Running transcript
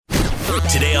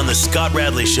Today on the Scott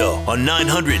Radley Show on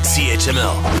 900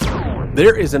 CHML.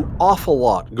 There is an awful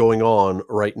lot going on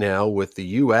right now with the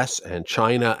U.S. and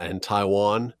China and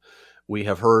Taiwan. We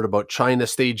have heard about China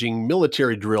staging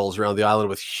military drills around the island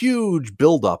with huge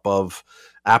buildup of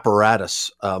apparatus.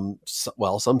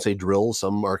 Some say drills,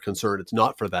 some are concerned it's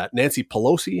not for that. Nancy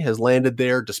Pelosi has landed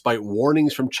there despite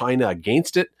warnings from China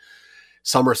against it.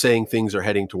 Some are saying things are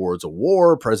heading towards a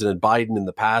war. President Biden in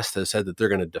the past has said that they're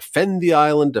going to defend the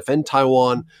island, defend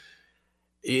Taiwan.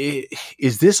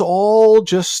 Is this all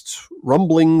just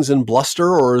rumblings and bluster,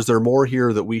 or is there more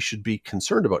here that we should be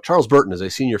concerned about? Charles Burton is a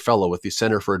senior fellow with the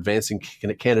Center for Advancing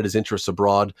Canada's Interests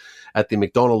Abroad at the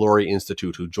Macdonald-Laurier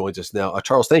Institute, who joins us now.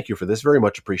 Charles, thank you for this. Very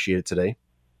much appreciated today.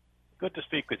 Good to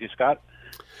speak with you, Scott.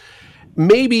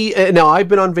 Maybe, now I've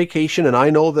been on vacation, and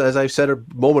I know that, as I said a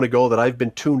moment ago, that I've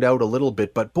been tuned out a little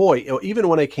bit, but boy, even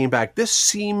when I came back, this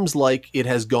seems like it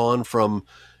has gone from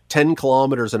 10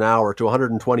 kilometers an hour to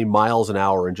 120 miles an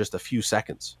hour in just a few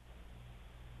seconds.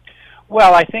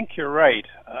 Well, I think you're right.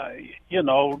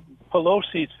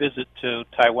 Pelosi's visit to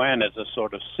Taiwan is a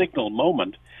sort of signal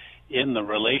moment in the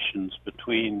relations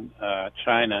between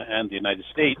China and the United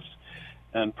States,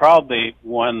 and probably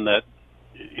one that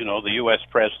the U.S.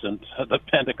 president, the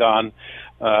Pentagon,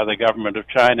 the government of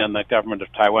China, and the government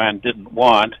of Taiwan didn't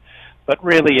want. But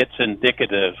really, it's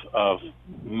indicative of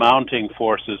mounting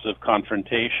forces of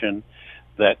confrontation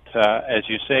that, as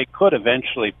you say, could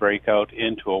eventually break out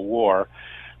into a war.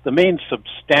 The main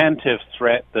substantive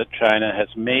threat that China has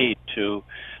made to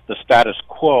the status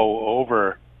quo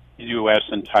over the U.S.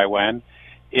 and Taiwan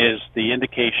is the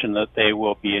indication that they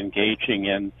will be engaging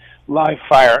in live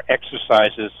fire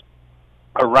exercises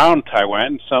around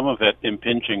Taiwan, some of it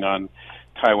impinging on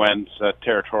Taiwan's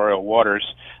territorial waters,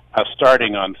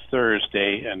 starting on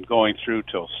Thursday and going through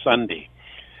till Sunday.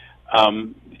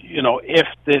 If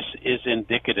this is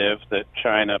indicative that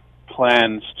China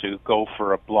plans to go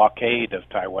for a blockade of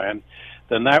Taiwan,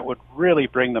 then that would really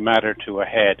bring the matter to a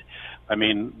head. I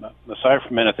mean, aside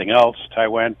from anything else,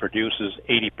 Taiwan produces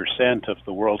 80% of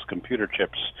the world's computer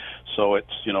chips, so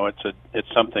it's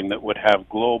something that would have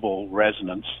global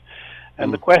resonance.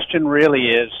 And the question really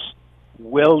is,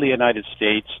 will the United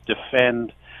States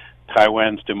defend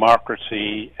Taiwan's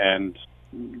democracy and,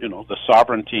 the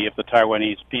sovereignty of the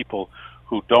Taiwanese people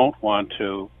who don't want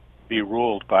to be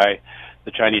ruled by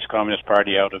the Chinese Communist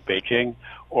Party out of Beijing,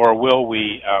 or will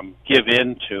we give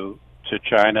in to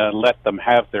China and let them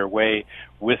have their way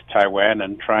with Taiwan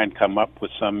and try and come up with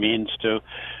some means to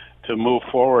move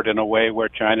forward in a way where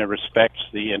China respects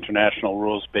the international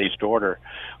rules-based order?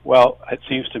 Well, it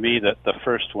seems to me that the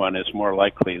first one is more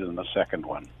likely than the second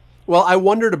one. Well, I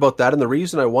wondered about that, and the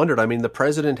reason I wondered, the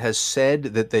president has said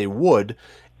that they would,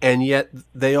 and yet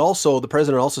the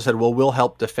president also said, well, we'll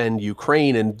help defend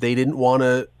Ukraine, and they didn't want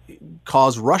to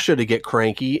cause Russia to get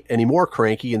any more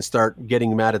cranky and start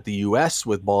getting mad at the U.S.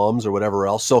 with bombs or whatever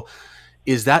else. So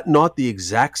is that not the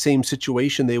exact same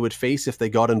situation they would face if they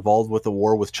got involved with a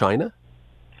war with China?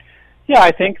 Yeah,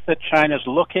 I think that China's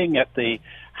looking at the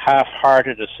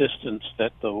half-hearted assistance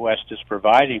that the West is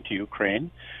providing to Ukraine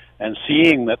and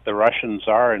seeing that the Russians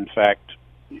are, in fact,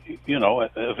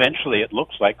 eventually it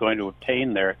looks like going to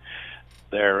obtain their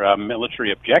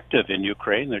military objective in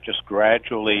Ukraine. They're just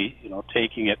gradually,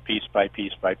 taking it piece by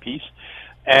piece by piece.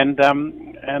 And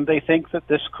they think that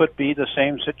this could be the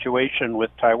same situation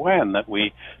with Taiwan, that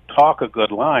we talk a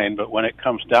good line, but when it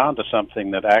comes down to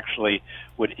something that actually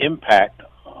would impact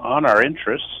on our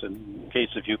interests, in the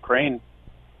case of Ukraine,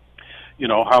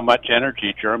 how much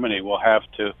energy Germany will have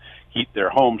to heat their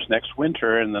homes next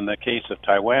winter, and in the case of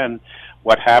Taiwan,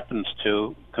 what happens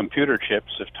to computer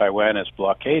chips if Taiwan is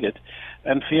blockaded,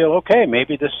 and feel, okay,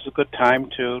 maybe this is a good time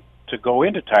to go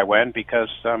into Taiwan because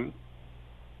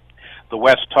the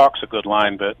West talks a good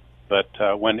line,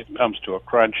 but when it comes to a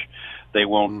crunch, they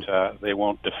won't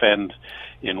defend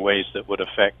in ways that would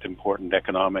affect important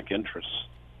economic interests.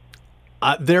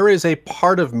 There is a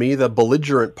part of me, the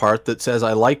belligerent part, that says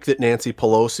I like that Nancy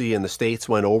Pelosi and the states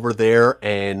went over there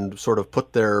and sort of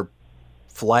put their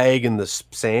flag in the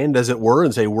sand, as it were,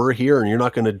 and say, we're here and you're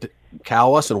not going to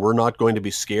cow us and we're not going to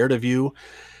be scared of you.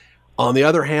 On the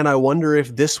other hand, I wonder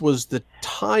if this was the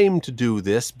time to do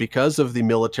this because of the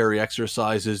military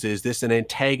exercises. Is this an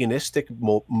antagonistic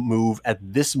move at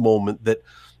this moment that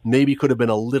maybe could have been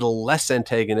a little less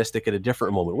antagonistic at a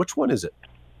different moment? Which one is it?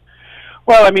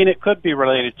 Well, it could be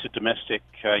related to domestic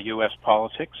U.S.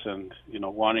 politics and,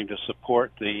 wanting to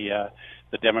support the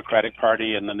Democratic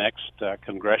Party in the next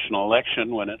congressional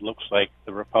election when it looks like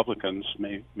the Republicans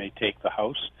may take the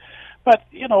House. But,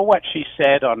 what she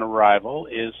said on arrival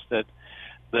is that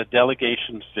the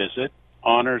delegation's visit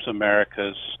honors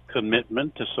America's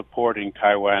commitment to supporting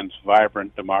Taiwan's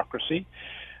vibrant democracy,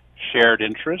 shared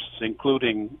interests,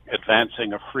 including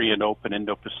advancing a free and open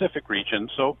Indo-Pacific region.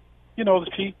 So,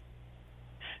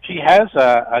 she has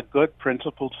a good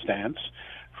principled stance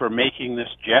for making this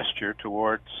gesture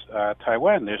towards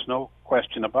Taiwan. There's no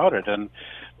question about it. And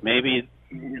maybe,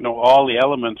 all the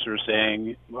elements are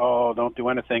saying, oh, don't do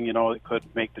anything, it could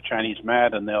make the Chinese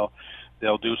mad and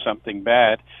they'll do something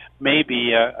bad.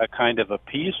 Maybe a kind of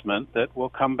appeasement that will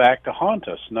come back to haunt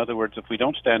us. In other words, if we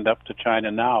don't stand up to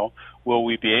China now, will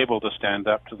we be able to stand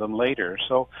up to them later?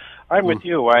 So I'm with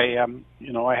you. I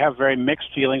have very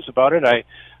mixed feelings about it.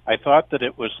 I thought that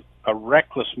it was a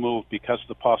reckless move because of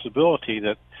the possibility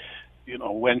that,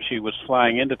 when she was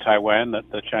flying into Taiwan, that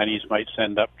the Chinese might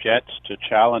send up jets to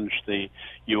challenge the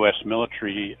U.S.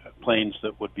 military planes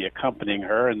that would be accompanying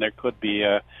her, and there could be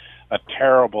a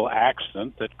terrible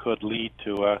accident that could lead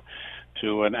to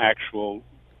an actual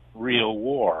real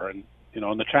war. And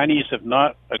the Chinese have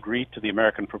not agreed to the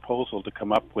American proposal to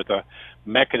come up with a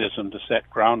mechanism to set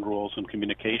ground rules and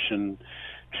communication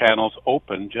channels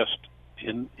open just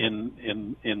in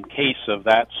case of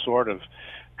that sort of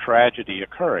tragedy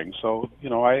occurring. So,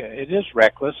 it is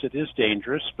reckless, it is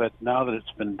dangerous, but now that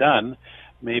it's been done,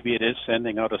 maybe it is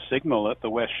sending out a signal that the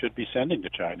West should be sending to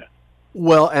China.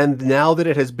 Well, and now that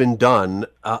it has been done,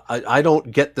 I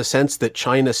don't get the sense that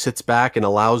China sits back and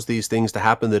allows these things to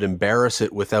happen that embarrass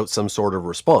it without some sort of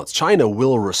response. China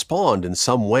will respond in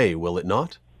some way, will it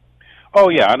not? Oh,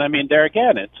 yeah. And I mean, there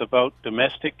again, it's about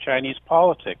domestic Chinese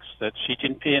politics, that Xi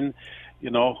Jinping,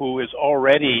 who is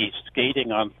already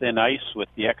skating on thin ice with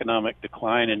the economic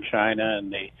decline in China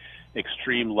and the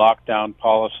extreme lockdown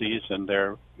policies and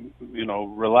their,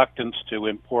 reluctance to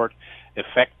import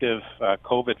effective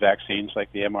COVID vaccines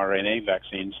like the mRNA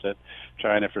vaccines that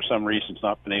China, for some reason, has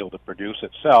not been able to produce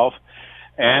itself.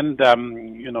 And,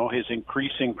 his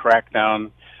increasing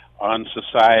crackdown on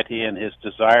society and his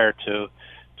desire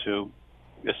to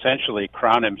essentially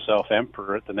crown himself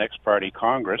emperor at the next party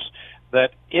Congress,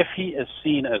 that if he is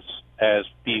seen as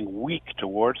being weak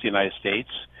towards the United States,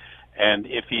 and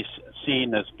if he's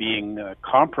seen as being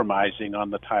compromising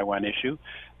on the Taiwan issue,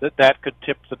 that could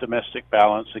tip the domestic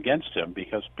balance against him,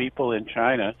 because people in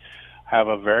China have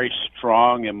a very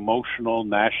strong emotional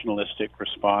nationalistic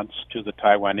response to the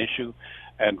Taiwan issue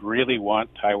and really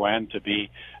want Taiwan to be,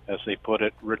 as they put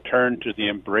it, returned to the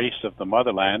embrace of the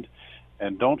motherland,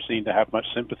 and don't seem to have much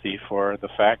sympathy for the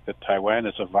fact that Taiwan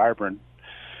is a vibrant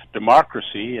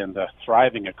democracy and a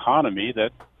thriving economy,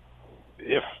 that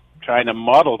if China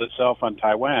modeled itself on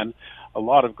Taiwan, a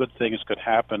lot of good things could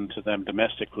happen to them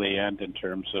domestically and in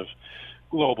terms of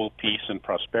global peace and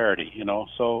prosperity,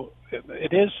 So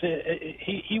it is,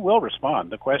 he will respond.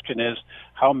 The question is,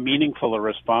 how meaningful a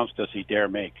response does he dare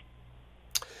make?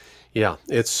 Yeah,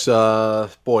 it's, I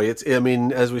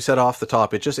mean, as we said off the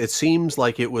top, it seems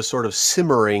like it was sort of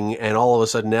simmering, and all of a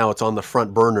sudden now it's on the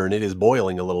front burner and it is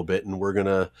boiling a little bit, and we're going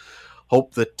to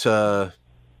hope that,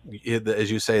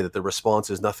 as you say, that the response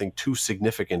is nothing too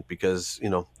significant, because,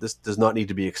 this does not need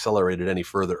to be accelerated any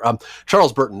further.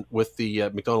 Charles Burton with the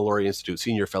Macdonald-Laurier Institute,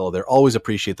 senior fellow there. Always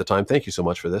appreciate the time. Thank you so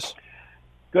much for this.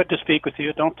 Good to speak with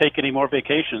you. Don't take any more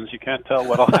vacations. You can't tell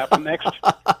what'll happen next.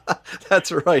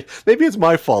 That's right. Maybe it's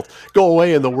my fault. Go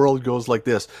away and the world goes like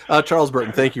this. Charles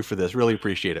Burton, thank you for this. Really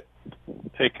appreciate it.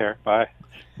 Take care. Bye.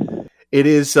 It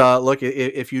is, look,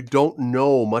 if you don't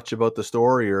know much about the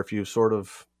story, or if you've sort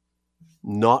of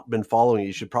not been following it,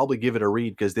 you should probably give it a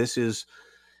read, because this is,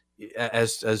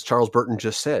 as Charles Burton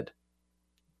just said,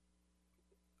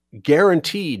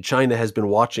 guaranteed China has been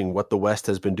watching what the West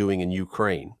has been doing in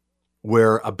Ukraine,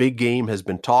 where a big game has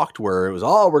been talked, where it was,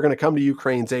 we're going to come to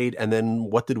Ukraine's aid. And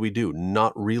then what did we do?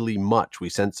 Not really much. We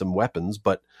sent some weapons,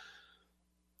 but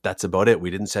that's about it. We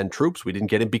didn't send troops. We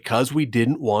didn't get in because we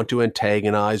didn't want to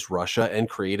antagonize Russia and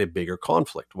create a bigger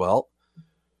conflict. Well,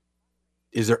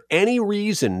 is there any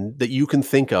reason that you can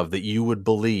think of that you would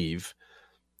believe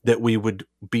that we would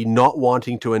be not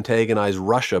wanting to antagonize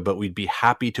Russia, but we'd be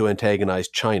happy to antagonize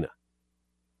China?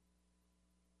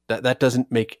 That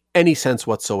doesn't make any sense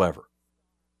whatsoever.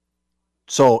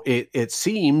 So it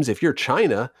seems, if you're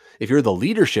China, if you're the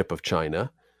leadership of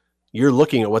China, you're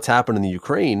looking at what's happened in the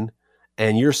Ukraine,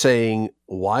 and you're saying,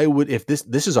 if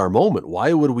this is our moment,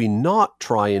 why would we not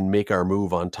try and make our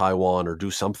move on Taiwan or do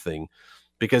something?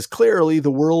 Because clearly the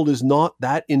world is not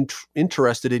that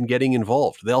interested in getting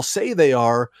involved. They'll say they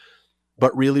are,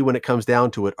 but really when it comes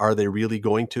down to it, are they really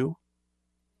going to?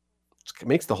 It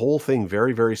makes the whole thing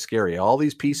very, very scary. All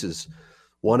these pieces,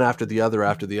 one after the other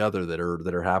that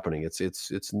are happening.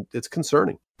 It's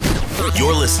concerning.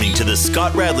 You're listening to the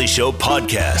Scott Radley Show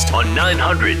podcast on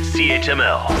 900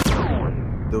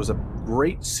 CHML. There was a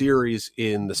great series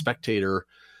in The Spectator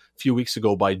a few weeks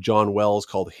ago by John Wells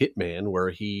called Hitman, where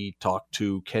he talked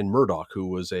to Ken Murdoch, who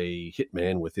was a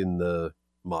hitman within the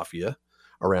mafia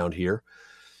around here.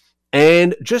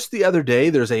 And just the other day,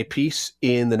 there's a piece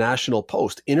in the National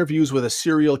Post, Interviews with a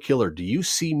Serial Killer. Do you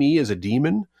see me as a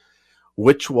demon?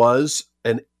 Which was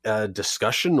a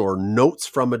discussion or notes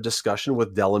from a discussion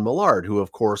with Dellen Millard, who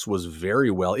of course is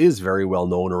very well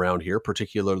known around here,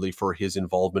 particularly for his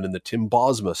involvement in the Tim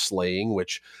Bosma slaying,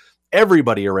 which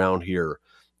everybody around here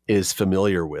is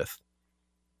familiar with.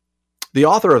 The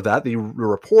author of that, the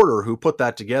reporter who put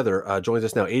that together, joins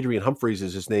us now. Adrian Humphreys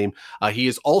is his name. He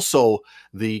is also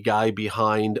the guy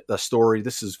behind the story.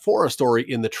 This is for a story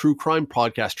in the True Crime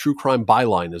podcast. True Crime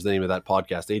Byline is the name of that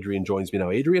podcast. Adrian joins me now.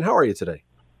 Adrian, how are you today?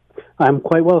 I'm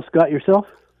quite well, Scott. Yourself?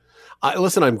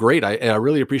 Listen, I'm great. I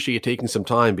really appreciate you taking some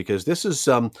time, because this is,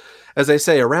 as I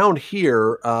say, around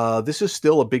here, this is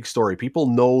still a big story. People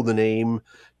know the name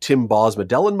Tim Bosma.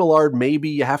 Dellen Millard, maybe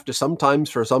you have to sometimes,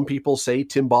 for some people, say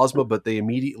Tim Bosma, but they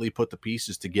immediately put the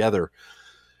pieces together.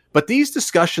 But these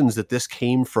discussions that this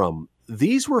came from,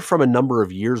 these were from a number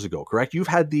of years ago, correct? You've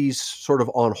had these sort of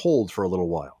on hold for a little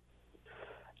while.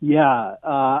 Yeah,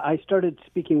 I started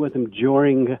speaking with him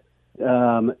during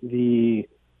the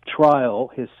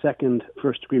trial, his second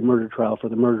first-degree murder trial for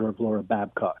the murder of Laura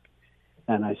Babcock.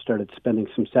 And I started spending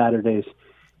some Saturdays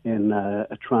in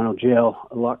a Toronto jail,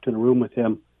 locked in a room with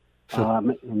him.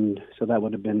 And so that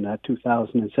would have been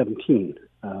 2017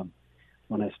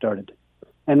 when I started.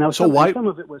 And now some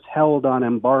of it was held on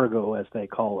embargo, as they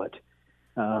call it.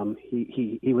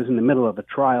 He was in the middle of a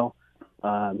trial.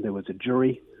 There was a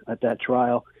jury at that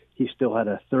trial. He still had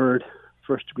a third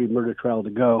first-degree murder trial to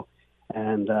go.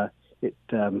 And for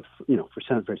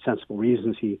very sensible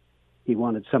reasons, he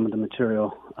wanted some of the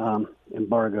material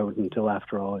embargoed until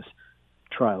after all his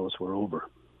trials were over.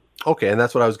 Okay, and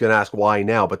that's what I was going to ask, why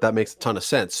now? But that makes a ton of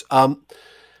sense. There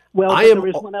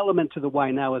is one element to the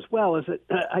why now as well, is that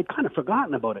I'd kind of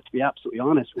forgotten about it, to be absolutely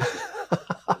honest with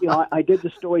you. I did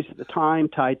the stories at the time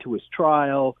tied to his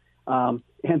trial, and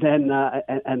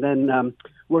then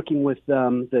working with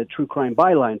the True Crime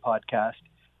Byline podcast,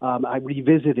 I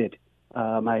revisited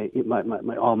all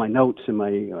my notes and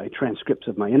my transcripts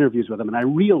of my interviews with him, and I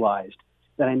realized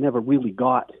that I never really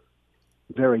got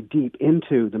very deep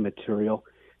into the material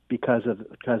because of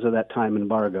that time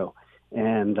embargo,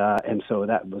 and so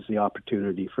that was the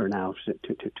opportunity for now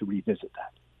to revisit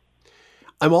that.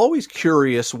 I'm always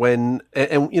curious when,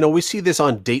 and we see this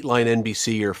on Dateline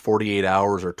NBC or 48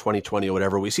 Hours or 2020 or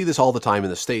whatever. We see this all the time in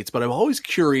the States, but I'm always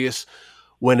curious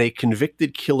when a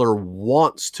convicted killer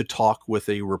wants to talk with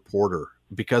a reporter,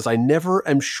 because I never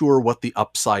am sure what the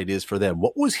upside is for them.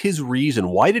 What was his reason?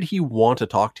 Why did he want to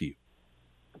talk to you?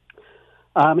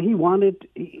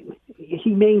 He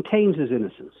maintains his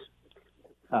innocence,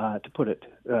 to put it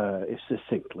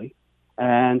succinctly,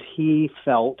 and he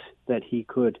felt that he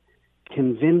could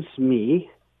convince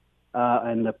me,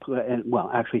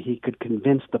 he could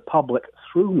convince the public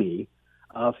through me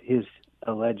of his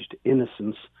alleged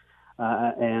innocence.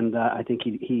 I think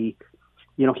he's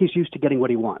used to getting what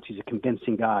he wants. He's a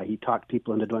convincing guy. He talked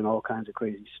people into doing all kinds of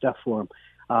crazy stuff for him.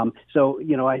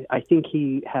 I think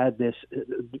he had this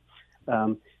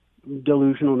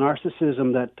delusional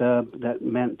narcissism that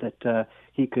meant that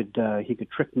he could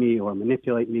trick me or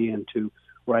manipulate me into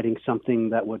writing something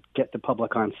that would get the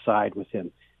public on side with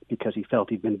him, because he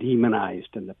felt he'd been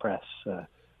demonized in the press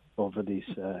over these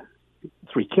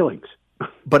 3 killings.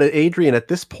 But Adrian, at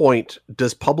this point,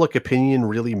 does public opinion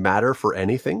really matter for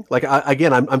anything? Like,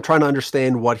 I'm trying to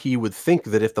understand what he would think,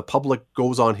 that if the public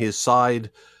goes on his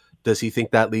side, does he think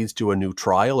that leads to a new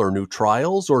trial or new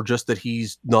trials, or just that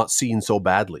he's not seen so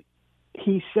badly?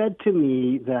 He said to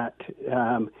me that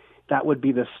that would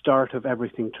be the start of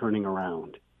everything turning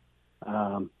around.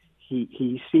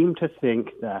 He seemed to think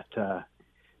that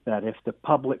if the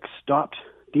public stopped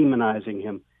demonizing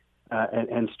him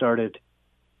and started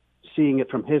seeing it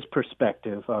from his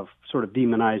perspective of sort of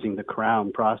demonizing the Crown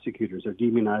prosecutors or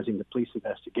demonizing the police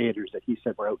investigators that he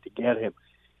said were out to get him,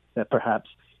 that perhaps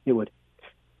it would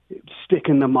stick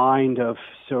in the mind of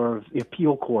sort of the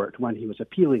appeal court when he was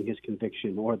appealing his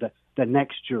conviction, or the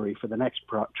next jury for the next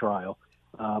trial,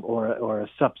 or a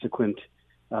subsequent,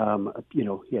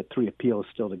 he had 3 appeals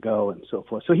still to go and so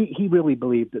forth. So he really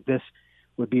believed that this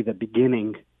would be the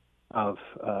beginning of,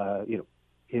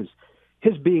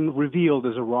 his being revealed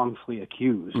as a wrongfully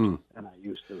accused. And I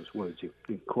use those words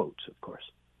in quotes, of course.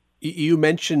 You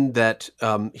mentioned that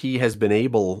he has been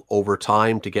able over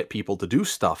time to get people to do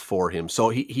stuff for him. So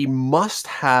he must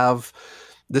have,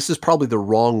 this is probably the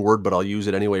wrong word, but I'll use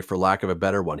it anyway for lack of a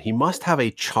better one. He must have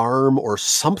a charm or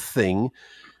something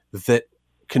that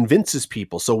convinces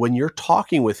people. So when you're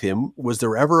talking with him, was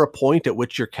there ever a point at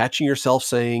which you're catching yourself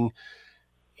saying,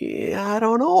 yeah, I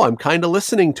don't know, I'm kind of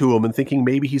listening to him and thinking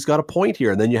maybe he's got a point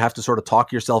here. And then you have to sort of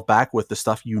talk yourself back with the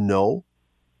stuff you know?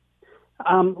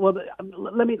 Well,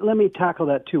 let me tackle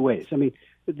that two ways. I mean,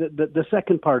 the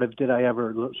second part of did I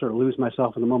ever sort of lose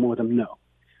myself in the moment with him? No.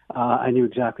 I knew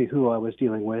exactly who I was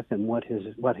dealing with and what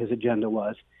his agenda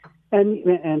was.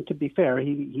 And to be fair,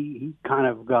 he kind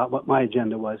of got what my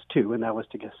agenda was too, and that was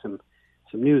to get some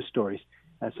news stories,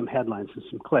 some headlines and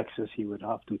some clicks, as he would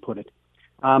often put it.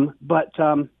 But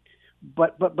to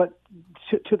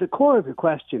the core of your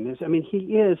question is, I mean,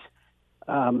 he is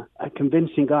a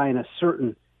convincing guy in a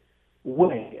certain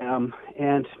way, and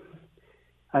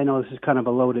I know this is kind of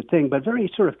a loaded thing, but very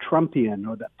sort of Trumpian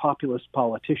or that populist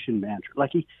politician mantra.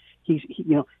 Like he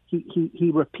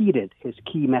repeated his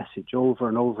key message over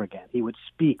and over again. He would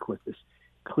speak with this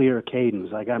clear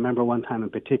cadence. Like I remember one time in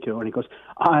particular when he goes,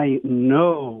 "I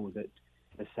know that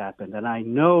this happened, and I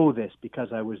know this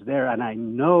because I was there, and I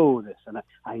know this, and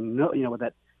I know,"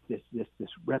 that this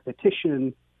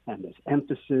repetition and this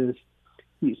emphasis.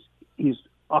 He's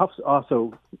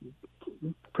also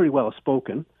pretty well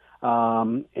spoken,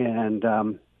 but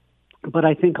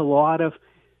I think a lot of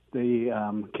the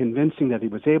convincing that he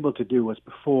was able to do was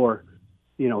before,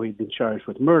 he'd been charged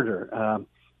with murder.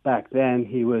 Back then,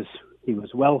 he was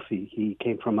wealthy. He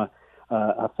came from a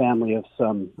family of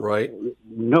some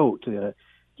note.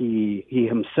 He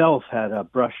himself had a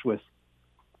brush with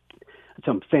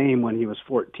some fame when he was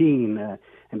 14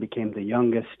 and became the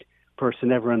youngest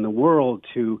person ever in the world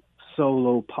to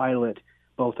solo pilot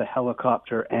both a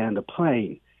helicopter and a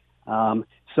plane. So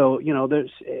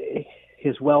there's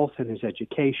his wealth and his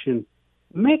education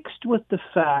mixed with the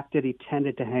fact that he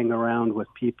tended to hang around with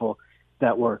people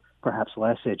that were perhaps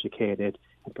less educated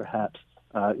and perhaps,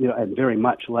 and very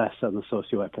much less on the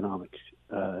socioeconomic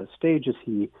stages.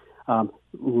 He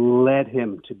led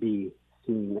him to be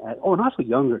seen as, and also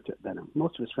younger than him.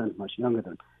 Most of his friends much younger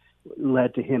than him,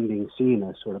 led to him being seen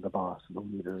as sort of the boss, the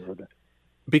leader, or the.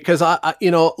 Because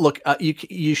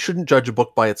you shouldn't judge a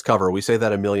book by its cover. We say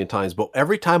that a million times, but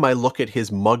every time I look at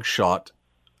his mugshot,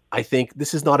 I think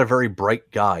this is not a very bright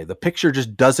guy. The picture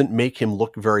just doesn't make him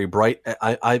look very bright.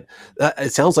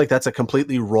 It sounds like that's a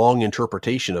completely wrong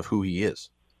interpretation of who he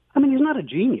is. I mean, he's not a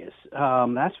genius,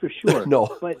 that's for sure.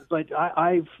 No, but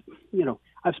I've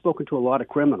spoken to a lot of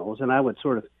criminals, and I would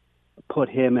sort of put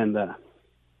him in the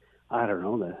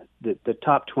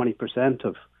top 20%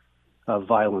 of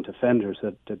violent offenders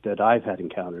that I've had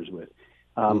encounters with.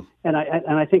 And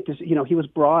I think this, he was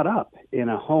brought up in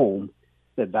a home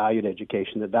that valued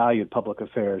education, that valued public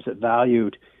affairs, that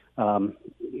valued,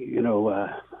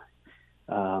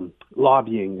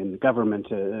 lobbying and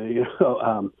government,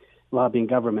 lobbying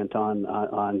government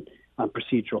on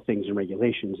procedural things and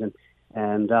regulations.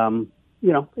 And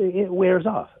it wears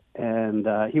off. And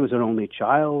he was an only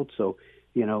child. So,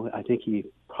 I think he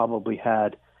probably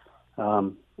had,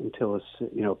 until his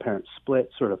parents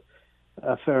split, sort of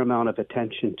a fair amount of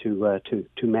attention to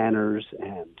manners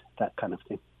and that kind of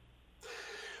thing.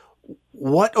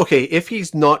 If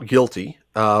he's not guilty,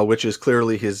 which is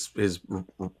clearly his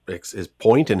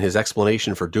point and his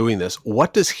explanation for doing this,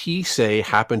 what does he say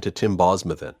happened to Tim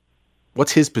Bosma then?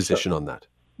 What's his position on that?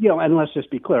 And let's just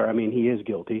be clear. I mean, he is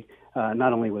guilty.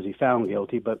 Not only was he found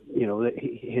guilty, but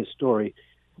his story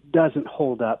doesn't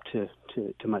hold up to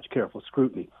much careful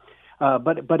scrutiny.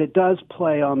 But it does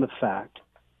play on the fact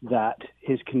that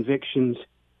his convictions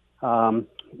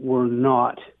were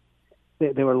not.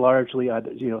 They were largely,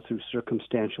 through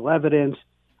circumstantial evidence.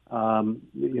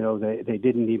 They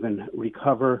didn't even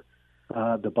recover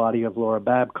the body of Laura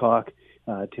Babcock.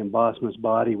 Tim Bosma's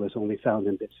body was only found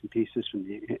in bits and pieces from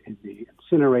the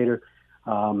incinerator,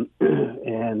 and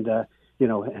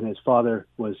his father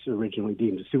was originally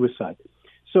deemed a suicide.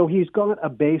 So he's got a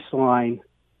baseline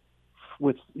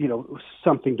with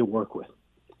something to work with,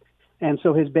 and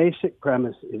so his basic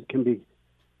premise can be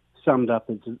summed up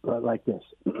like this.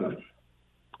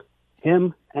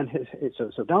 Him and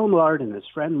so Don Millard and his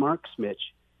friend Mark Smitch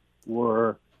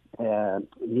were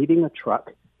needing a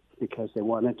truck because they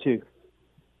wanted to,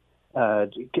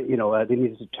 they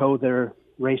needed to tow their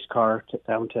race car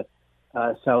down to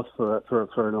south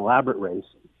for an elaborate race.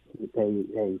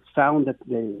 They found that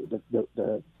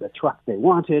the truck they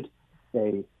wanted.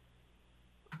 They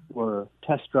were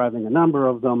test driving a number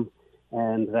of them,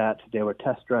 and that they were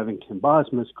test driving Tim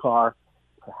Bosma's car,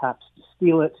 perhaps to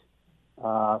steal it.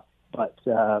 But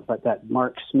that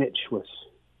Mark Smitch was,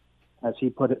 as he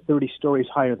put it, 30 stories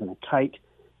higher than a kite,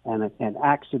 and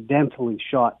accidentally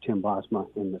shot Tim Bosma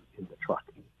in the truck.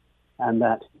 And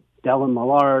that Dellen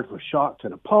Millard was shocked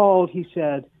and appalled, he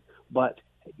said, but,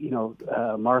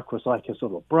 Mark was like his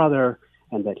little brother,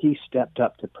 and that he stepped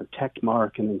up to protect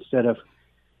Mark, and instead of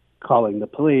calling the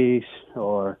police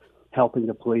or helping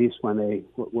the police when they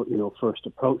first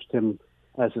approached him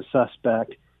as a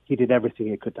suspect, he did everything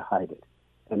he could to hide it.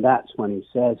 And that's when he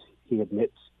says he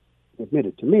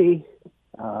admitted to me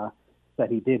that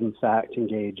he did in fact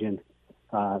engage in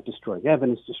destroying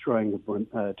evidence, destroying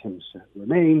Tim's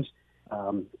remains,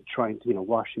 trying to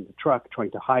washing the truck,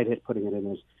 trying to hide it, putting it in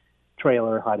his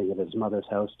trailer, hiding it at his mother's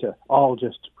house, all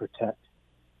just to protect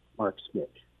Mark Smith.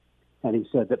 And he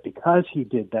said that because he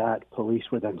did that, police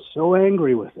were then so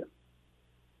angry with him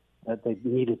that they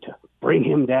needed to bring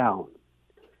him down.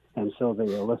 And so they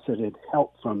elicited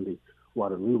help from the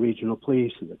Waterloo Regional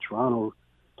Police and the Toronto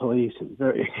Police and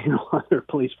other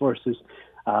police forces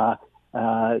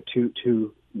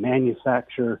to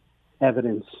manufacture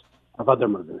evidence of other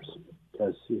murders.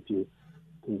 Because if you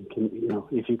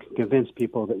can convince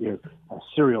people that you're a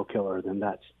serial killer, then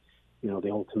that's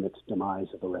the ultimate demise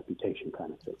of a reputation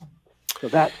kind of thing. So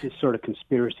that's his sort of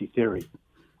conspiracy theory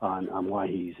on why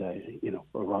he's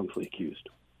wrongfully accused.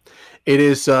 It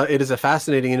is a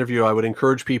fascinating interview. I would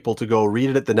encourage people to go read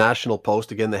it at the National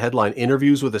Post. Again, the headline,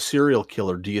 Interviews with a Serial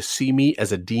Killer. Do you see me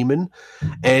as a demon?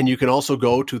 And you can also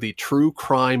go to the True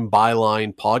Crime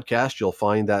Byline podcast. You'll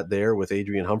find that there with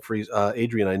Adrian Humphreys.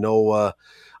 Adrian, I know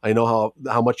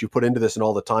how much you put into this and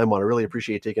all the time on. I really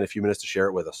appreciate taking a few minutes to share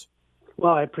it with us.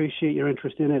 Well, I appreciate your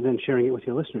interest in it and sharing it with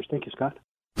your listeners. Thank you, Scott.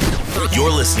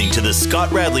 You're listening to the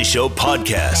Scott Radley Show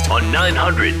podcast on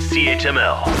 900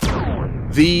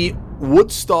 CHML. The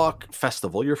Woodstock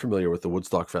Festival, you're familiar with the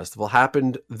Woodstock Festival,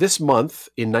 happened this month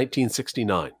in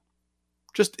 1969.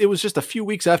 It was just a few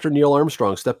weeks after Neil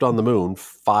Armstrong stepped on the moon.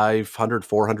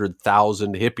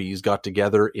 400,000 hippies got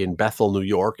together in Bethel, New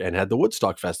York, and had the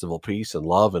Woodstock Festival, peace and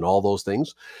love and all those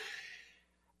things.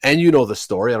 And you know the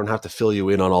story. I don't have to fill you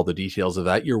in on all the details of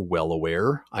that. You're well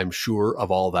aware, I'm sure,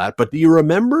 of all that. But do you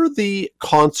remember the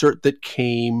concert that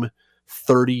came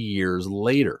 30 years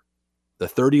later? The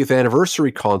 30th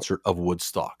anniversary concert of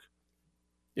Woodstock.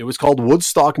 It was called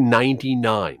Woodstock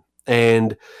 99.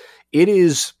 And it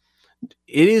is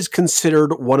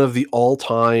considered one of the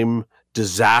all-time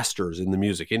disasters in the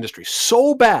music industry.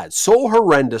 So bad, so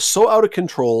horrendous, so out of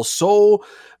control, so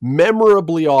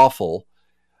memorably awful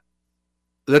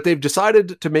that they've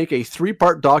decided to make a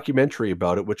 3-part documentary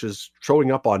about it, which is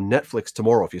showing up on Netflix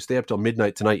tomorrow. If you stay up till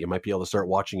midnight tonight, you might be able to start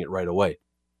watching it right away.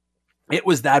 It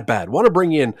was that bad. I want to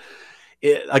bring in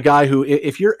a guy who,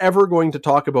 if you're ever going to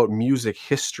talk about music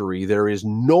history, there is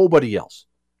nobody else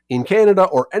in Canada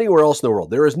or anywhere else in the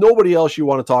world. There is nobody else you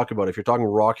want to talk about if you're talking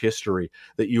rock history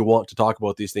that you want to talk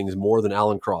about these things more than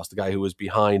Alan Cross, the guy who is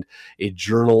behind a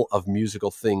Journal of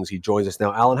Musical Things. He joins us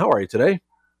now. Alan, how are you today?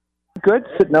 Good,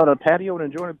 sitting out on a patio and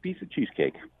enjoying a piece of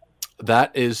cheesecake.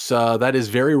 That is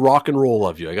very rock and roll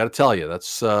of you. I got to tell you,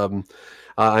 that's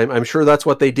I'm sure that's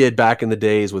what they did back in the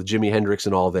days with Jimi Hendrix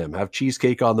and all them. Have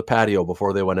cheesecake on the patio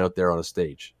before they went out there on a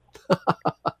stage.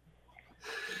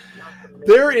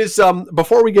 There is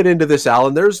before we get into this,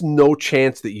 Alan, there's no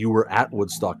chance that you were at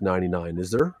Woodstock 99,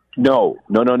 is there? No.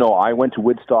 I went to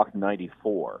Woodstock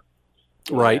 94.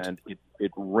 Right. And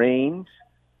it rained,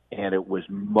 and it was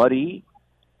muddy,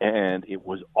 and it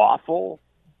was awful,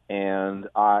 and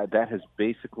that has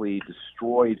basically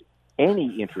destroyed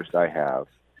any interest I have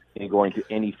in going to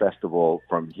any festival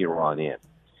from here on in.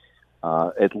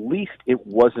 At least it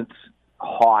wasn't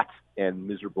hot and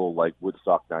miserable like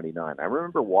Woodstock 99. I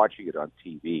remember watching it on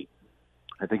TV.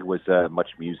 I think it was Much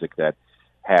Music that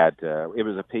had, it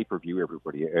was a pay-per-view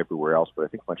everywhere else, but I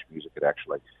think Much Music had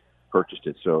actually purchased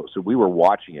it. So we were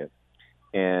watching it,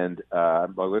 and my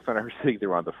wife and I were sitting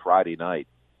there on the Friday night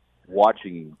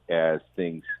watching as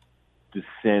things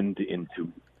descend into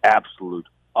absolute,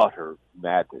 utter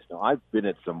madness. Now, I've been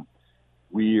at some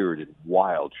weird and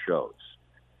wild shows,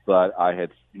 but I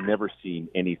had never seen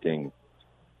anything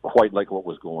quite like what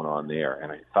was going on there.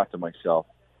 And I thought to myself,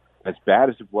 as bad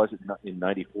as it was in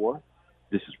 94,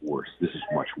 this is worse. This is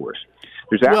much worse.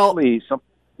 There's actually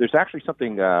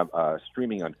something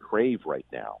streaming on Crave right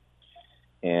now,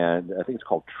 and I think it's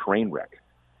called Trainwreck.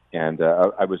 And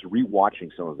I was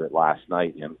rewatching some of it last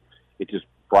night, and it just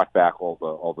brought back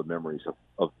all the memories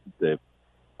of the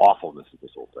awfulness of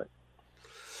this whole thing.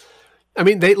 I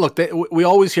mean, we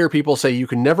always hear people say you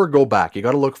can never go back. You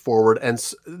got to look forward. And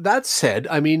that said,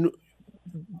 I mean,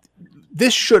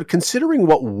 this should, considering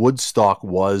what Woodstock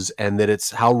was and that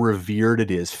it's how revered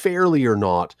it is, fairly or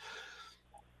not,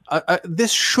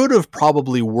 this should have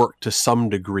probably worked to some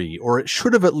degree, or it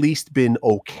should have at least been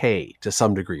okay to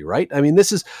some degree, right? I mean,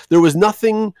 there was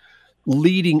nothing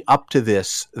leading up to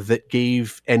this that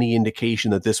gave any indication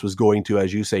that this was going to,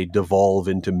 as you say, devolve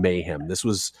into mayhem.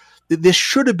 This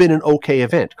should have been an okay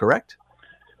event, correct?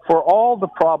 For all the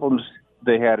problems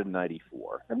they had in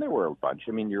 '94, and there were a bunch.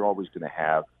 I mean, you're always going to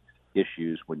have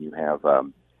issues when you have,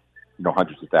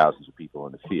 hundreds of thousands of people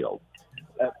in the field.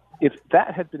 If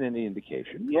that had been any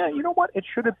indication, yeah, you know what? It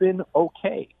should have been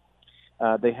okay.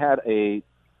 They had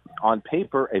on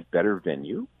paper, a better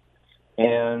venue,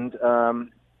 and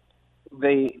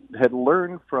they had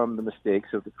learned from the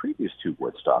mistakes of the previous two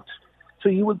Woodstocks. So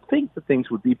you would think that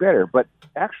things would be better, but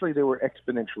actually they were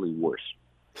exponentially worse.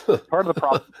 Part of the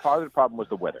problem was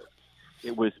the weather.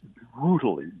 It was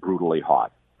brutally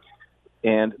hot.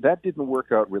 And that didn't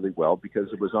work out really well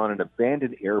because it was on an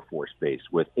abandoned Air Force base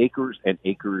with acres and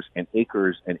acres and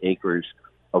acres and acres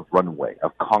of runway,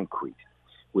 of concrete,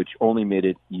 which only made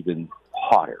it even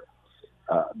hotter.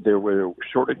 There were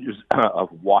shortages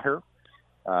of water.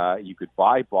 You could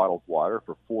buy bottled water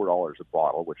for $4 a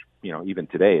bottle, which, even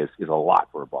today is a lot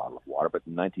for a bottle of water. But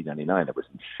in 1999, that was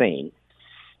insane.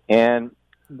 And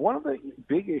one of the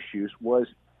big issues was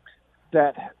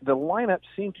that the lineup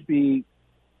seemed to be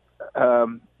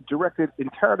directed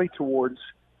entirely towards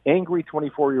angry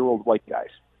 24-year-old white guys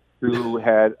who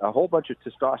had a whole bunch of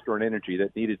testosterone energy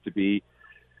that needed to be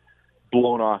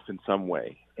blown off in some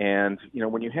way. And,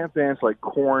 when you have bands like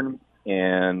Korn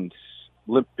and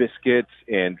Limp Bizkit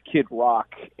and Kid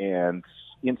Rock and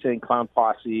Insane Clown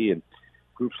Posse and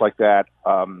groups like that,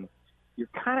 you're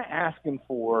kind of asking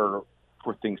for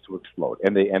things to explode,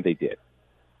 and they did.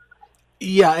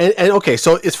 Yeah, and okay,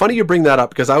 so it's funny you bring that up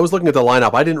because I was looking at the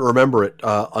lineup. I didn't remember it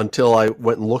until I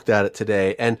went and looked at it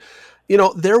today, and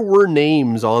there were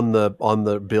names on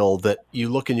the bill that you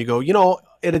look and you go,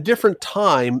 at a different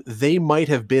time they might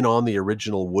have been on the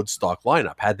original Woodstock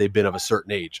lineup had they been of a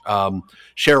certain age.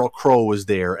 Sheryl Crow was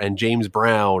there, and James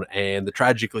Brown, and the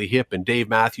Tragically Hip, and Dave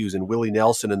Matthews, and Willie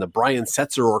Nelson, and the Brian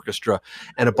Setzer Orchestra,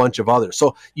 and a bunch of others.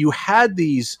 So you had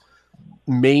these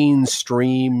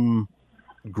mainstream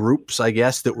groups, I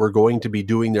guess, that were going to be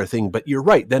doing their thing. But you're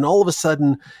right. Then all of a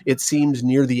sudden, it seems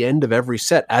near the end of every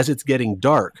set, as it's getting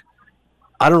dark,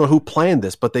 I don't know who planned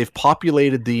this, but they've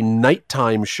populated the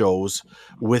nighttime shows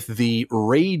with the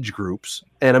rage groups.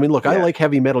 And I mean, look, yeah. I like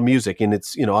heavy metal music, and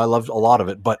it's, I love a lot of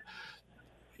it, but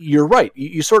you're right.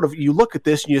 You look at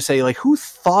this and you say, like, who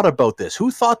thought about this?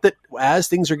 Who thought that as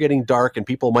things are getting dark and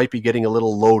people might be getting a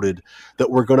little loaded,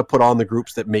 that we're going to put on the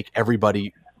groups that make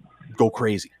everybody go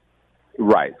crazy?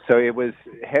 Right. So it was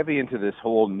heavy into this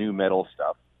whole new metal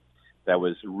stuff that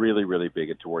was really, really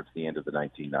big towards the end of the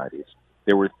 1990s.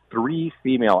 There were 3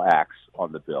 female acts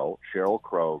on the bill: Sheryl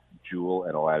Crow, Jewel,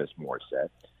 and Alanis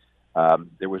Morissette.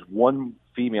 There was 1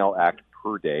 female act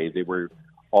per day. They were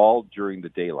all during the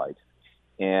daylight.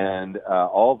 And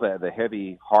all the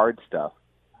heavy, hard stuff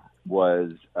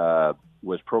was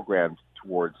programmed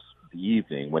towards the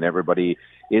evening when everybody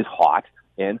is hot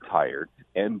and tired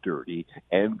and dirty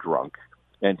and drunk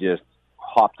and just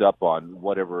hopped up on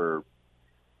whatever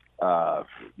was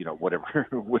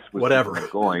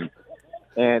going.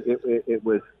 And it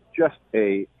was just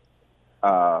it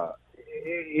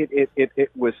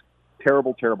was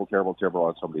terrible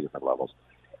on so many different levels.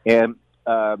 And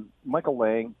Michael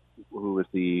Lang, who was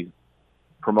the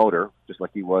promoter, just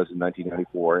like he was in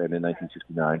 1994 and in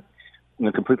 1969,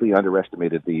 completely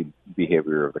underestimated the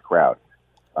behavior of the crowd.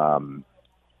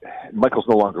 Michael's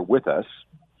no longer with us.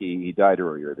 He died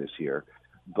earlier this year,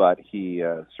 but he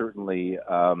certainly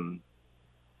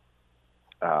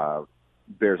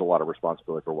bears a lot of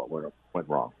responsibility for what went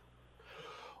wrong.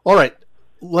 All right,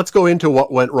 let's go into what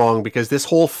went wrong, because this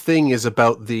whole thing is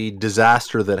about the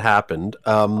disaster that happened.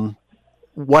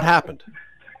 What happened?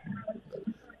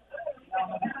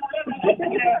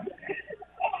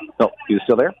 No, you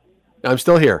still there? I'm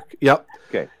still here. Yep.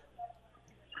 Okay.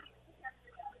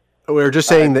 We were just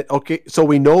saying that. Okay, so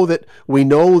we know that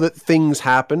things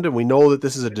happened, and we know that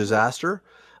this is a disaster.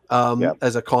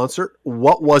 As a concert,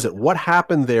 what was it? What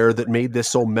happened there that made this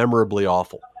so memorably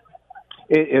awful?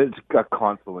 It's a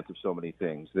confluence of so many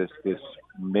things. This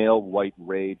male white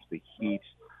rage, the heat,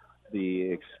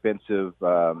 the expensive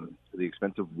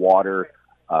water,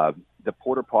 the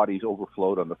porta potties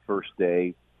overflowed on the first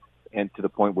day, and to the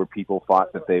point where people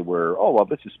thought that they were, oh, well,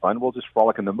 this is fun. We'll just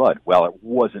frolic in the mud. Well, it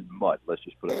wasn't mud. Let's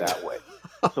just put it that way.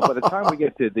 So by the time we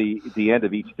get to the end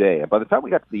of each day, and by the time we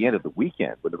got to the end of the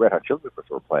weekend when the Red Hot Chili Peppers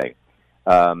were playing,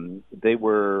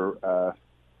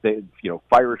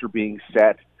 fires were being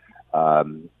set.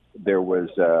 There was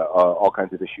all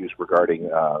kinds of issues regarding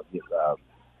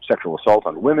sexual assault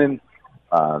on women.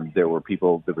 There was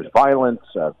violence,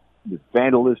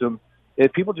 vandalism.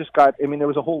 People just got, there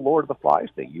was a whole Lord of the Flies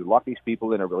thing. You lock these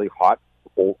people in a really hot,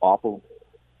 awful,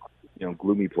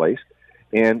 gloomy place,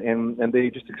 and they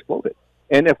just exploded.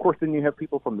 And, of course, then you have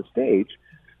people from the stage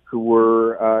who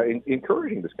were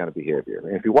encouraging this kind of behavior.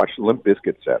 And if you watch the Limp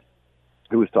Bizkit set,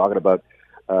 who was talking about,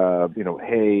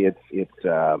 hey, it's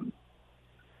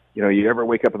you ever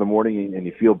wake up in the morning and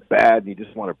you feel bad and you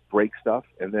just want to break stuff,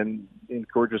 and then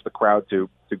encourages the crowd to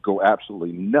go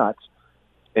absolutely nuts.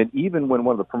 And even when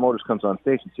one of the promoters comes on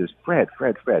stage and says, Fred,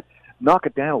 knock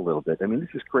it down a little bit. This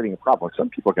is creating a problem. Some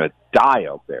people are going to die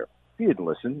out there. He didn't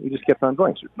listen. He just kept on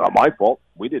going. It's not my fault.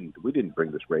 We didn't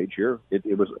bring this rage here.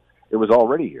 It was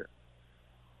already here.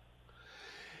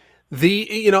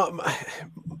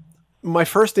 My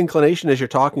first inclination as you're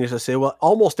talking is to say, well,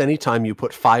 almost any time you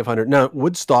put 500. Now,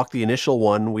 Woodstock, the initial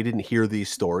one, we didn't hear these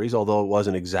stories, although it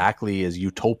wasn't exactly as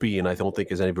utopian, I don't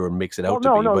think, as everyone makes it out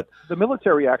to be. No. But the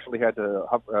military actually had to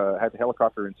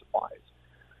helicopter in supplies.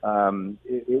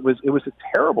 It was a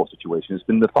terrible situation. It's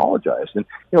been mythologized, and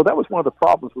that was one of the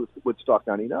problems with Woodstock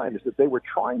 '99 is that they were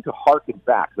trying to harken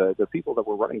back. The people that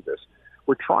were running this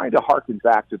were trying to harken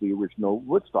back to the original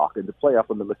Woodstock and to play up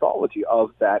on the mythology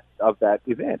of that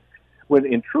event. When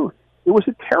in truth, it was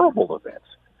a terrible event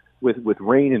with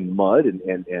rain and mud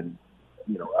and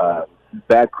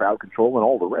bad crowd control and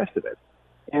all the rest of it.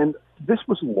 And this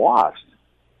was lost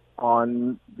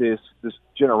on this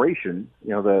generation,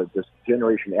 this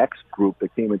Generation X group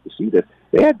that came in to see this.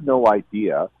 They had no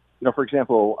idea. For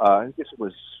example, I guess it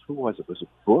was, who was it? Was it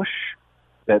Bush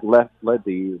that led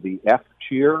the F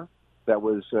cheer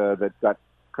that got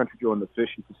Country Joe and the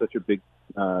Fish into such a big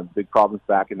problems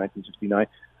back in 1969?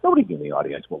 Nobody knew in the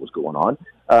audience what was going on.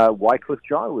 Wycliffe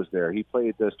Jean was there. He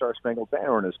played the Star Spangled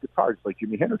Banner on his guitar, just like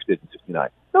Jimi Hendrix did in '69.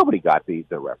 Nobody got the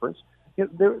reference.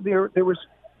 There was,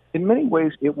 in many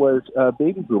ways, it was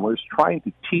baby boomers trying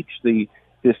to teach this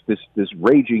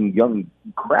raging young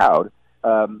crowd,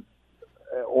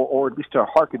 or at least to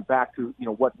harken back to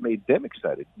what made them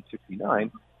excited in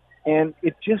 '69, and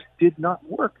it just did not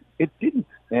work. It didn't,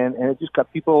 and it just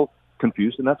got people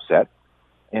confused and upset.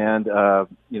 And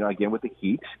again with the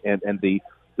heat and the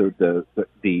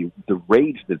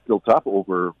rage that built up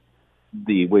over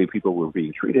the way people were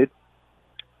being treated.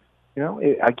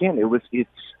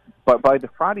 But by the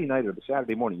Friday night or the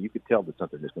Saturday morning, you could tell that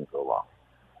something was going to go wrong.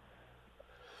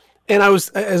 And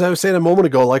as I was saying a moment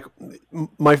ago, like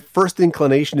my first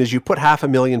inclination is you put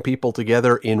 500,000 people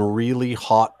together in really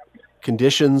hot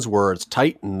conditions where it's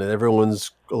tight and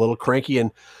everyone's a little cranky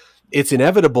and it's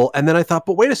inevitable. And then I thought,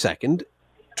 but wait a second.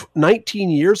 19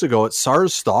 years ago at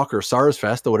SARS Stock or SARS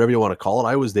Fest or whatever you want to call it,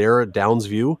 I was there at Downs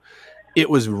View. It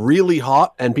was really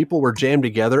hot and people were jammed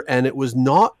together, and it was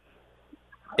not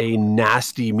a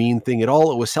nasty, mean thing at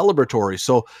all. It was celebratory.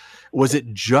 So was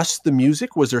it just the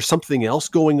music? Was there something else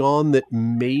going on that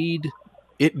made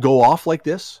it go off like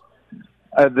this?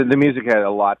 The music had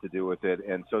a lot to do with it,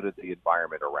 and so did the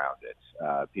environment around it.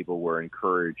 People were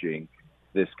encouraging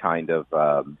this kind of,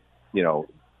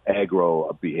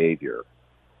 aggro behavior.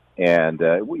 And,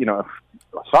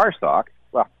 SARS Stock,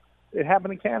 well, it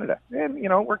happened in Canada. And,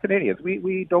 we're Canadians.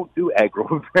 We don't do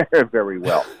aggro very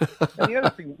well. And the other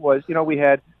thing was, we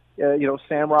had,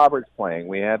 Sam Roberts playing.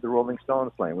 We had the Rolling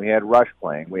Stones playing. We had Rush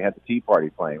playing. We had the Tea Party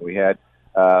playing. We had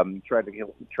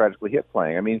Tragically Hip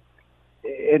playing.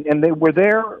 And they were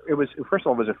there. It was, first of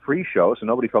all, it was a free show, so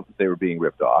nobody felt that they were being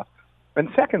ripped off. And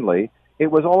secondly, it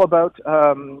was all about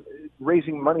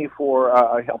raising money for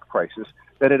a health crisis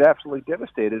that had absolutely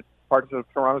devastated parts of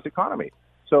Toronto's economy.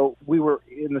 So we were,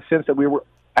 in the sense that we were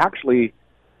actually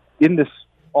in this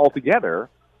all together,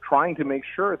 trying to make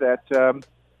sure that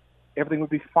everything would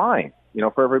be fine,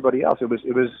 for everybody else.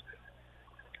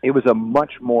 It was a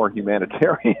much more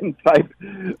humanitarian type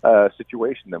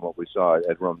situation than what we saw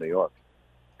at Rome, New York.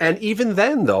 And even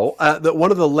then, though,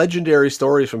 one of the legendary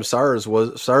stories from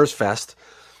SARS Fest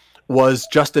was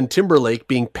Justin Timberlake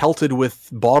being pelted with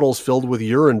bottles filled with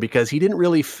urine because he didn't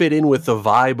really fit in with the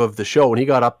vibe of the show. And he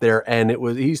got up there and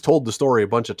he's told the story a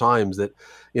bunch of times that,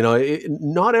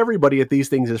 not everybody at these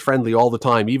things is friendly all the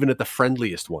time, even at the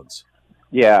friendliest ones.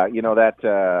 Yeah.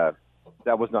 That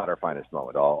was not our finest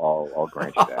moment. I'll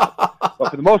grant you that.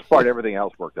 But for the most part, everything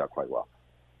else worked out quite well.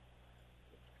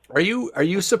 Are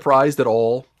you surprised at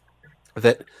all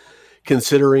that,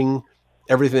 considering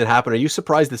everything that happened, are you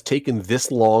surprised it's taken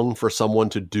this long for someone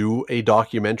to do a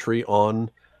documentary on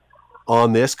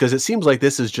this? Because it seems like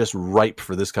this is just ripe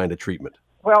for this kind of treatment.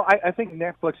 Well, I think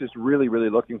Netflix is really, really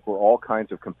looking for all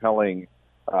kinds of compelling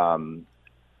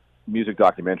music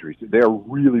documentaries. They're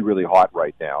really, really hot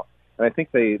right now. And I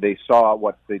think they saw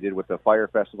what they did with the Fire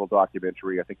Festival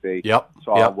documentary. I think they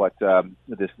saw what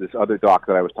this other doc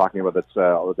that I was talking about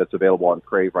that's available on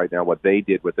Crave right now, what they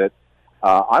did with it.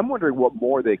 I'm wondering what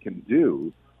more they can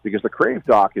do, because the Crave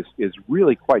doc is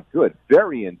really quite good,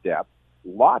 very in-depth,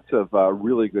 lots of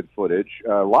really good footage,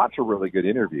 lots of really good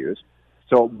interviews.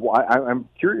 So I'm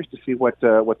curious to see what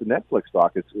the Netflix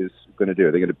doc is going to do.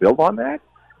 Are they going to build on that?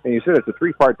 And you said it's a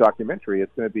 3-part documentary.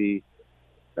 It's going to be,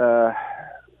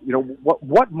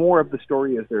 what more of the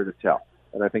story is there to tell?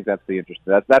 And I think that's the interest.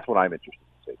 That's what I'm interested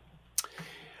in seeing.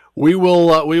 We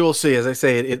will see. As I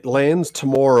say, it lands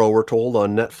tomorrow, we're told,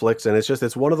 on Netflix, and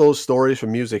it's one of those stories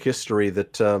from music history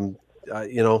that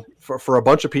for a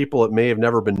bunch of people it may have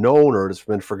never been known or it's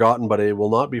been forgotten, but it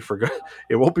will not be forgotten.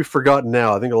 It won't be forgotten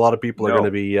now. I think a lot of people are going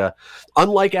to be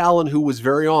unlike Alan, who was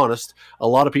very honest. A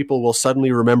lot of people will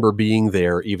suddenly remember being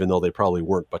there, even though they probably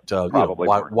weren't. But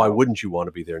why wouldn't you want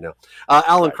to be there now?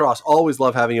 Alan Cross, always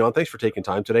love having you on. Thanks for taking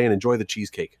time today, and enjoy the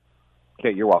cheesecake.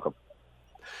 Okay, you're welcome.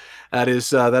 That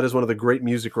is one of the great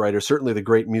music writers, certainly the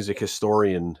great music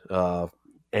historian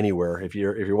anywhere. If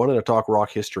you're wanting to talk rock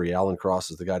history, Alan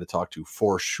Cross is the guy to talk to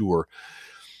for sure.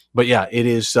 But yeah, it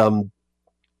is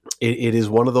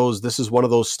one of those. This is one of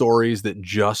those stories that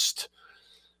just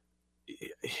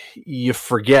you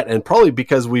forget, and probably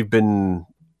because we've been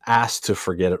asked to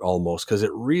forget it almost, because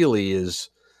it really is.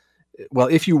 Well,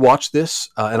 if you watch this,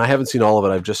 and I haven't seen all of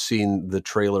it, I've just seen the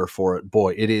trailer for it.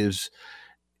 Boy, it is.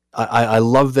 I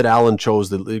love that Alan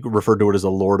referred to it as a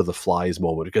Lord of the Flies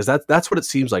moment, because that's what it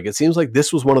seems like. It seems like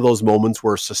this was one of those moments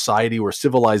where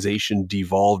civilization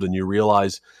devolved, and you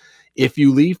realize if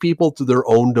you leave people to their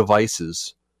own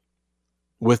devices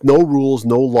with no rules,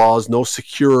 no laws, no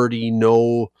security,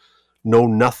 no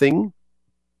nothing,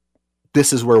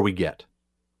 this is where we get.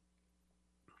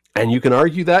 And you can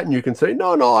argue that, and you can say,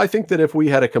 no, I think that if we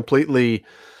had a completely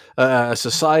a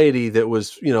society that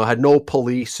was, had no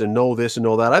police and no this and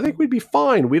no that, I think we'd be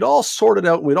fine. We'd all sort it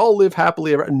out and we'd all live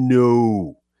happily ever.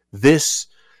 No,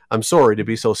 I'm sorry to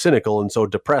be so cynical and so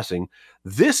depressing.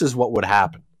 This is what would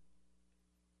happen.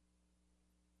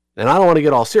 And I don't want to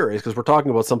get all serious, because we're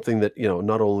talking about something that,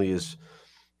 not only is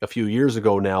a few years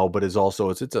ago now, but is also,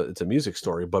 it's a music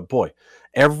story. But boy,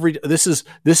 this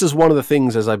is one of the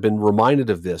things, as I've been reminded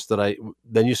of this,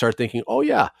 then you start thinking, oh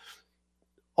yeah,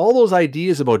 all those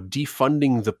ideas about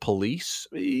defunding the police,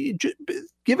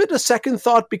 give it a second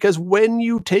thought, because when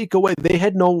you take away, they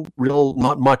had not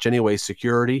much anyway,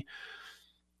 security.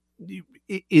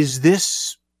 Is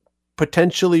this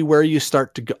potentially where you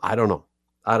start to go? I don't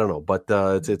know, but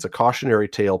it's a cautionary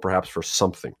tale perhaps for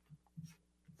something.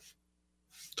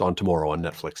 It's on tomorrow on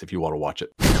Netflix if you want to watch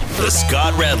it. The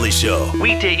Scott Radley Show,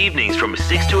 weekday evenings from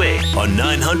 6 to 8 on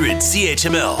 900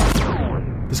 CHML.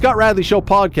 The Scott Radley Show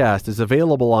podcast is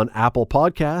available on Apple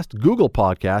Podcast, Google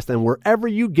Podcast, and wherever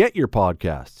you get your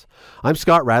podcasts. I'm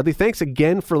Scott Radley. Thanks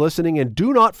again for listening, and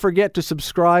do not forget to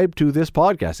subscribe to this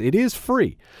podcast. It is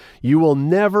free. You will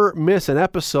never miss an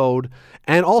episode,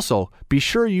 and also be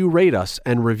sure you rate us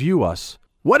and review us.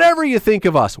 Whatever you think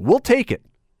of us, we'll take it.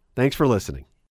 Thanks for listening.